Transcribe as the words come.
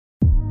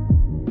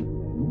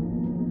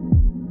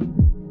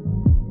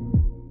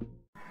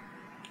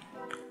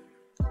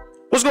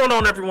What's going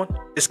on, everyone?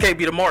 It's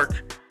KB the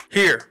Mark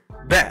here,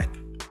 back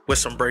with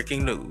some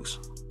breaking news.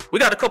 We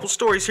got a couple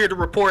stories here to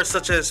report,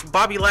 such as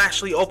Bobby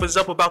Lashley opens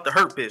up about the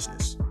Hurt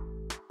Business,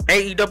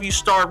 AEW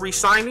star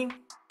re-signing,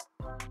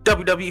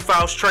 WWE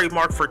files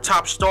trademark for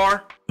top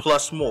star,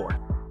 plus more.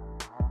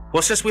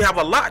 Well, since we have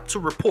a lot to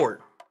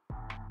report,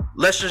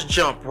 let's just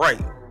jump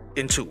right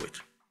into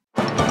it.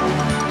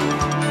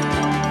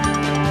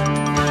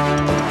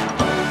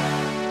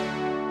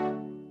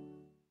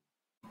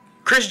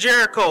 Chris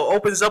Jericho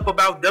opens up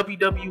about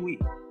WWE.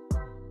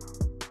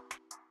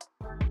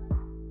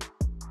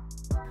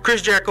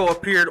 Chris Jericho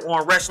appeared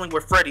on Wrestling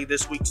with Freddie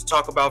this week to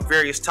talk about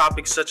various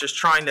topics, such as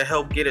trying to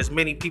help get as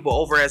many people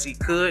over as he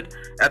could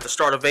at the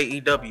start of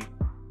AEW.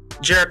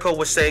 Jericho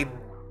would say,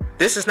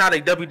 "This is not a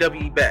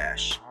WWE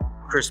bash,"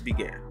 Chris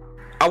began.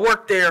 "I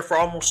worked there for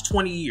almost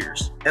 20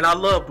 years, and I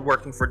loved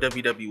working for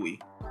WWE.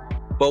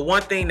 But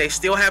one thing they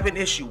still have an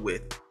issue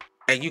with,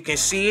 and you can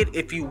see it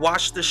if you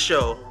watch the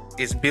show,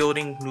 is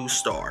building new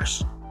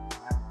stars.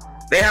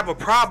 They have a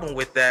problem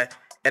with that,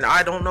 and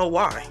I don't know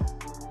why.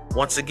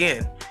 Once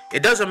again,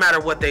 it doesn't matter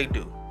what they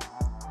do.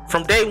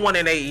 From day one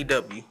in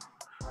AEW,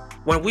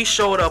 when we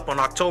showed up on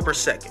October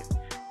 2nd,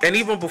 and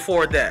even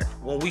before that,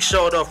 when we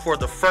showed up for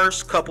the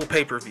first couple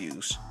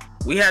pay-per-views,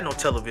 we had no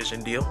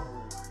television deal.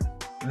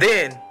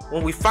 Then,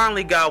 when we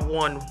finally got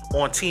one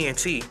on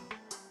TNT,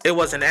 it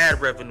was an ad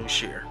revenue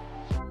share.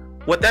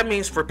 What that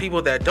means for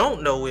people that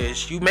don't know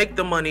is you make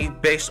the money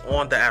based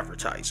on the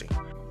advertising.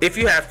 If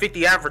you have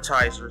 50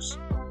 advertisers,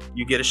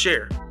 you get a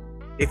share.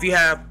 If you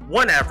have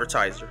one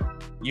advertiser,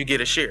 you get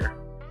a share.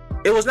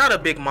 It was not a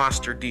big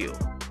monster deal,"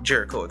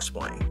 Jericho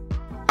explained.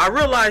 "I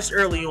realized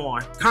early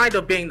on, kind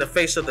of being the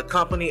face of the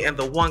company and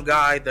the one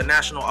guy the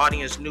national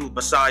audience knew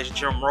besides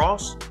Jim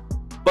Ross,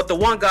 but the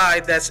one guy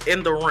that's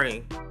in the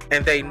ring,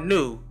 and they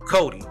knew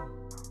Cody,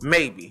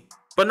 maybe,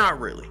 but not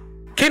really.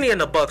 Kenny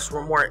and the Bucks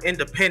were more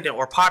independent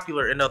or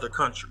popular in other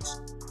countries.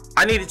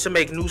 I needed to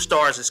make new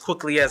stars as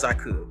quickly as I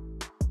could.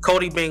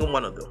 Cody being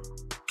one of them.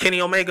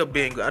 Kenny Omega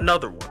being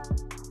another one.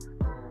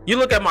 You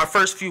look at my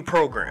first few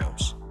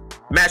programs.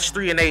 Match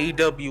 3 in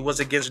AEW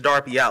was against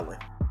Darby Allin.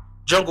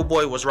 Jungle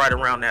Boy was right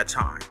around that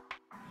time.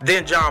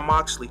 Then Jon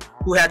Moxley,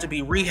 who had to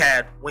be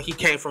rehabbed when he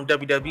came from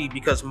WWE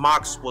because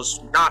Mox was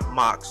not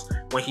Mox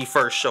when he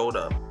first showed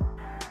up.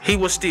 He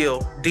was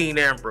still Dean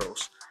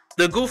Ambrose,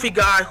 the goofy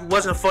guy who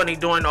wasn't funny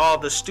doing all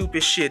the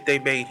stupid shit they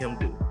made him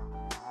do.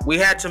 We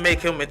had to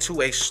make him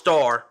into a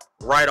star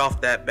right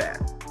off that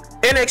bat.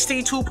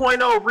 NXT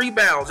 2.0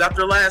 rebounds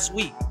after last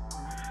week.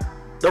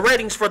 The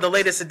ratings for the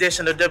latest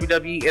edition of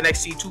WWE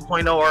NXT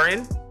 2.0 are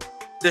in.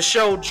 The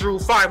show drew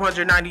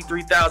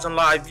 593,000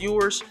 live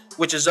viewers,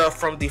 which is up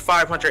from the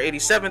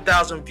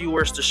 587,000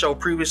 viewers the show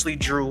previously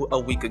drew a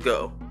week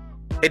ago.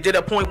 It did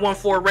a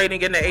 .14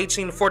 rating in the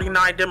 18 to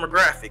 49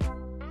 demographic.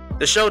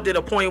 The show did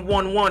a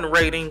 .11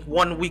 rating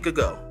 1 week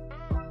ago.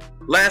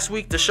 Last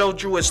week, the show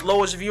drew its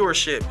lowest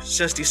viewership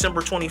since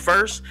December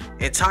 21st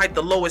and tied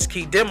the lowest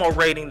key demo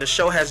rating the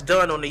show has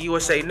done on the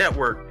USA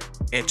Network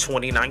in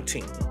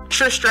 2019.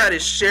 Trish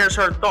Stratus shares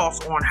her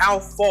thoughts on how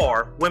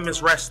far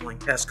women's wrestling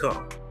has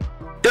come.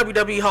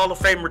 WWE Hall of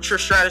Famer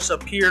Trish Stratus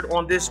appeared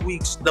on this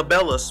week's The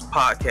Bellas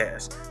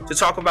podcast to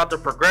talk about the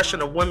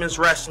progression of women's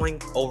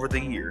wrestling over the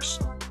years.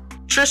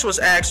 Trish was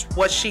asked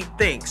what she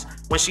thinks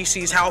when she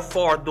sees how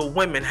far the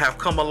women have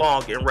come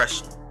along in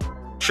wrestling.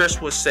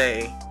 Trish would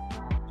say,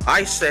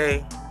 "I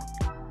say,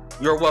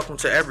 you're welcome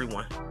to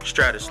everyone,"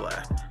 Stratus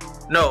laughed.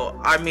 "No,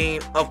 I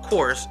mean, of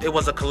course, it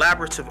was a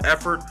collaborative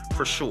effort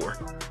for sure.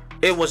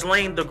 It was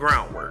laying the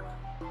groundwork.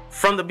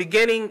 From the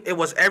beginning, it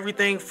was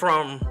everything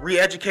from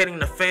re-educating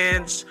the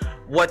fans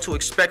what to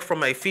expect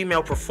from a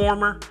female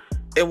performer.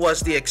 It was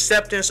the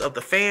acceptance of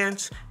the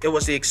fans. It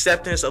was the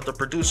acceptance of the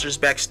producers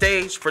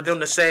backstage for them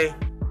to say,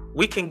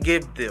 we can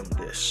give them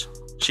this,"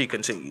 she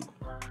continued.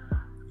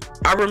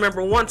 "I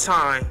remember one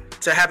time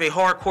to have a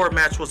hardcore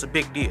match was a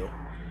big deal.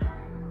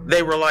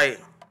 They were like,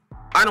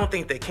 I don't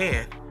think they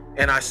can.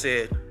 And I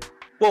said,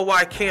 well,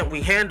 why can't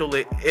we handle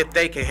it if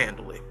they can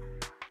handle it?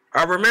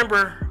 I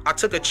remember I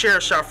took a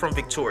chair shot from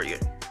Victoria.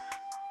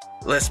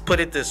 Let's put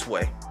it this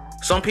way.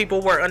 Some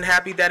people were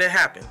unhappy that it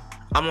happened.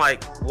 I'm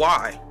like,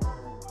 why?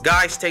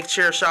 Guys take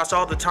chair shots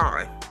all the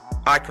time.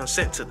 I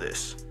consent to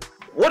this."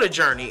 What a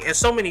journey, and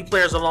so many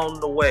players along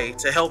the way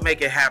to help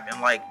make it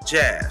happen, like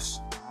Jazz,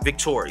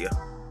 Victoria,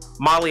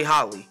 Molly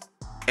Holly,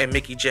 and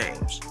Mickie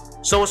James.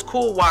 So it's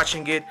cool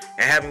watching it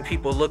and having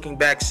people looking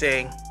back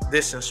saying,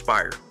 this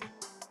inspired me.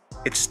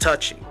 It's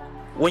touching.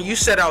 When you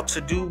set out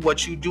to do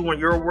what you do in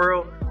your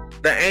world,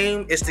 the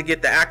aim is to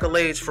get the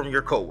accolades from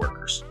your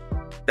coworkers.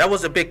 That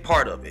was a big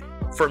part of it.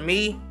 For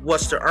me,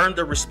 was to earn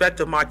the respect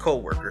of my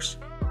coworkers.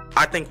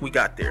 I think we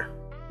got there.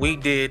 We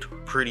did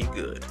pretty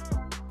good.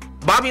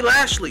 Bobby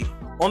Lashley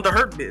on the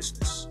Hurt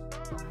Business.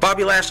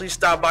 Bobby Lashley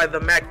stopped by the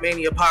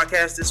MacMania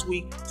podcast this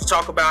week to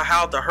talk about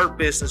how the Hurt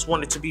Business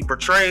wanted to be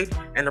portrayed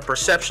and the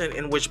perception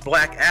in which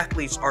black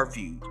athletes are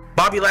viewed.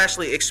 Bobby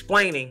Lashley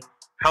explaining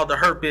how the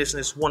Hurt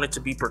Business wanted to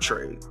be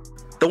portrayed.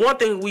 The one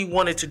thing we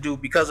wanted to do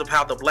because of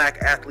how the black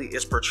athlete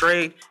is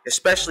portrayed,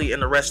 especially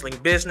in the wrestling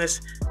business,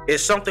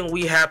 is something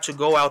we have to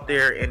go out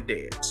there and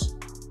dance,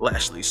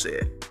 Lashley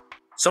said.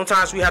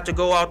 Sometimes we have to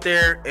go out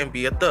there and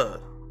be a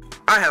thug.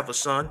 I have a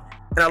son,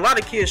 and a lot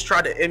of kids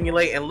try to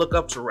emulate and look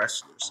up to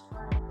wrestlers.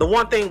 The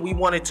one thing we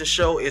wanted to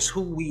show is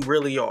who we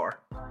really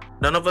are.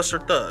 None of us are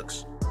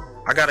thugs.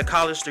 I got a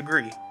college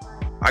degree.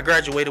 I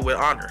graduated with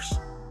honors.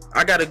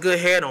 I got a good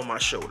head on my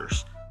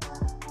shoulders.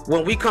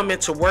 When we come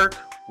into work,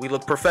 we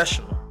look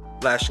professional,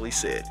 Lashley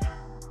said.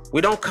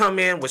 We don't come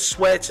in with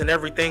sweats and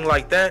everything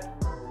like that.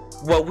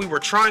 What we were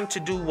trying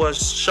to do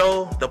was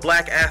show the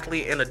black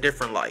athlete in a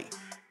different light.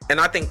 And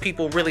I think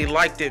people really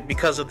liked it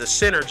because of the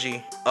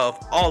synergy of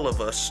all of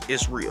us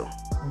is real.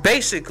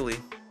 Basically,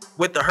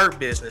 with the Hurt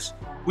Business,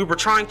 we were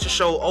trying to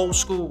show old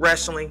school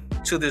wrestling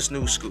to this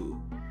new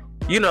school.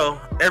 You know,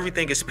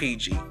 everything is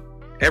PG.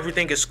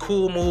 Everything is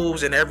cool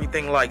moves and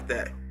everything like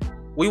that.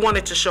 We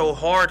wanted to show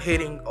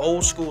hard-hitting,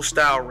 old school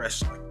style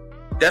wrestling.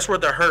 That's where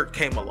the Hurt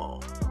came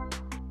along.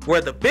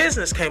 Where the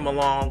business came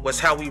along was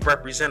how we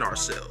represent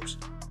ourselves.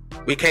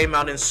 We came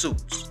out in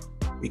suits.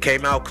 We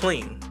came out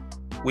clean.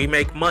 We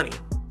make money.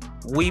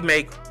 We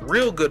make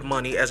real good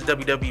money as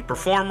WWE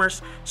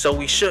performers, so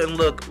we shouldn't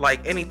look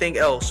like anything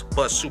else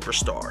but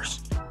superstars.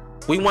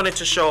 We wanted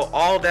to show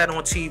all that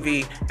on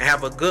TV and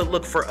have a good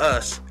look for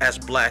us as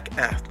black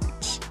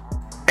athletes.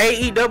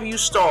 AEW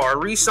star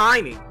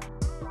re-signing.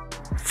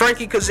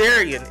 Frankie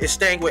Kazarian is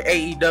staying with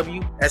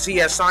AEW as he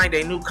has signed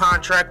a new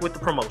contract with the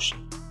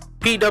promotion.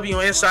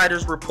 PW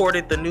insiders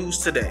reported the news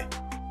today.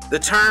 The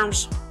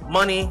terms,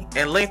 money,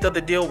 and length of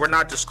the deal were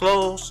not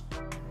disclosed.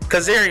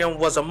 Kazarian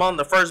was among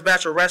the first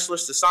batch of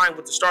wrestlers to sign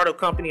with the startup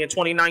company in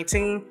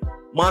 2019,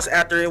 months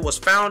after it was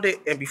founded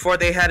and before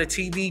they had a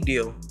TV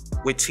deal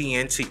with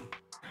TNT.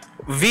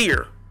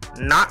 Veer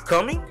not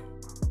coming?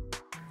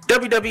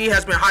 WWE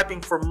has been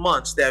hyping for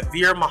months that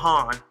Veer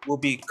Mahan will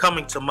be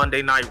coming to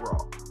Monday Night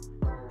Raw.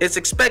 It's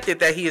expected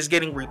that he is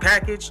getting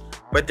repackaged,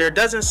 but there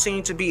doesn't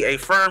seem to be a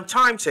firm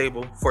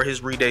timetable for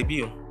his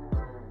re-debut.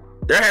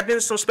 There have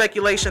been some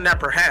speculation that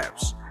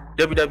perhaps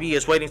WWE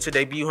is waiting to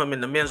debut him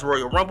in the Men's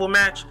Royal Rumble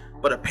match,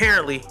 but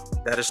apparently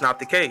that is not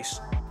the case.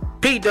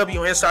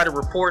 PW Insider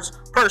reports,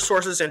 per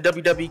sources in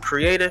WWE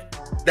Creative,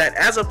 that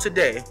as of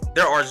today,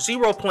 there are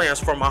zero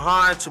plans for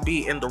Mahan to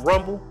be in the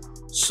Rumble,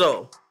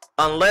 so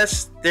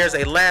unless there's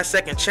a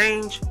last-second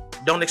change,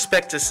 don't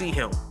expect to see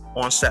him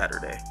on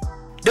Saturday.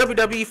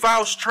 WWE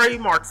files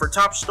trademark for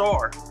top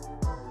star.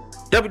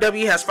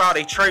 WWE has filed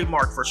a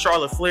trademark for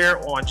Charlotte Flair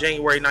on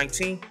January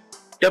 19th.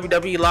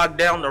 WWE locked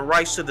down the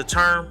rights to the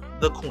term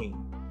The Queen,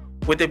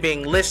 with it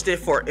being listed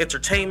for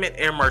entertainment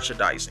and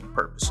merchandising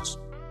purposes.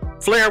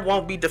 Flair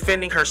won't be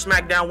defending her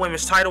SmackDown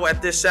Women's title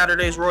at this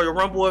Saturday's Royal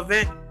Rumble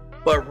event,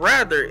 but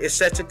rather is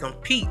set to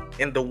compete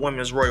in the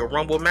Women's Royal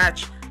Rumble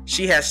match.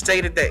 She has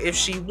stated that if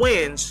she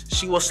wins,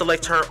 she will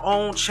select her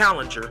own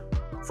challenger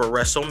for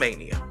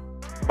WrestleMania.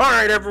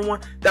 Alright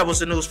everyone, that was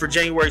the news for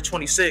January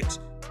 26th.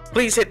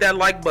 Please hit that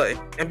like button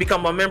and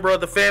become a member of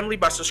the family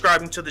by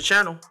subscribing to the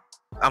channel.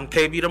 I'm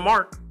KB the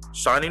Mark,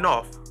 signing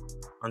off.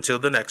 Until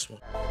the next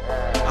one.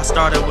 I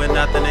started with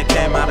nothing and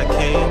came out a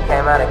king.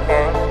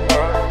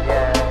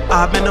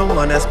 I've been the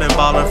one that's been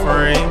ballin' for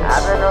rings.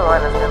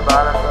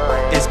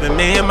 It's been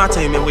me and my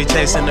team and we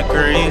chasing the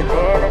green.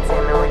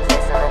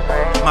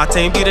 My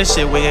team be the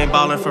shit, we ain't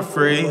ballin' for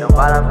free.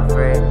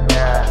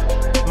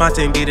 My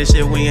team be the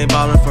shit, we ain't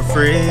ballin' for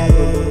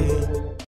free.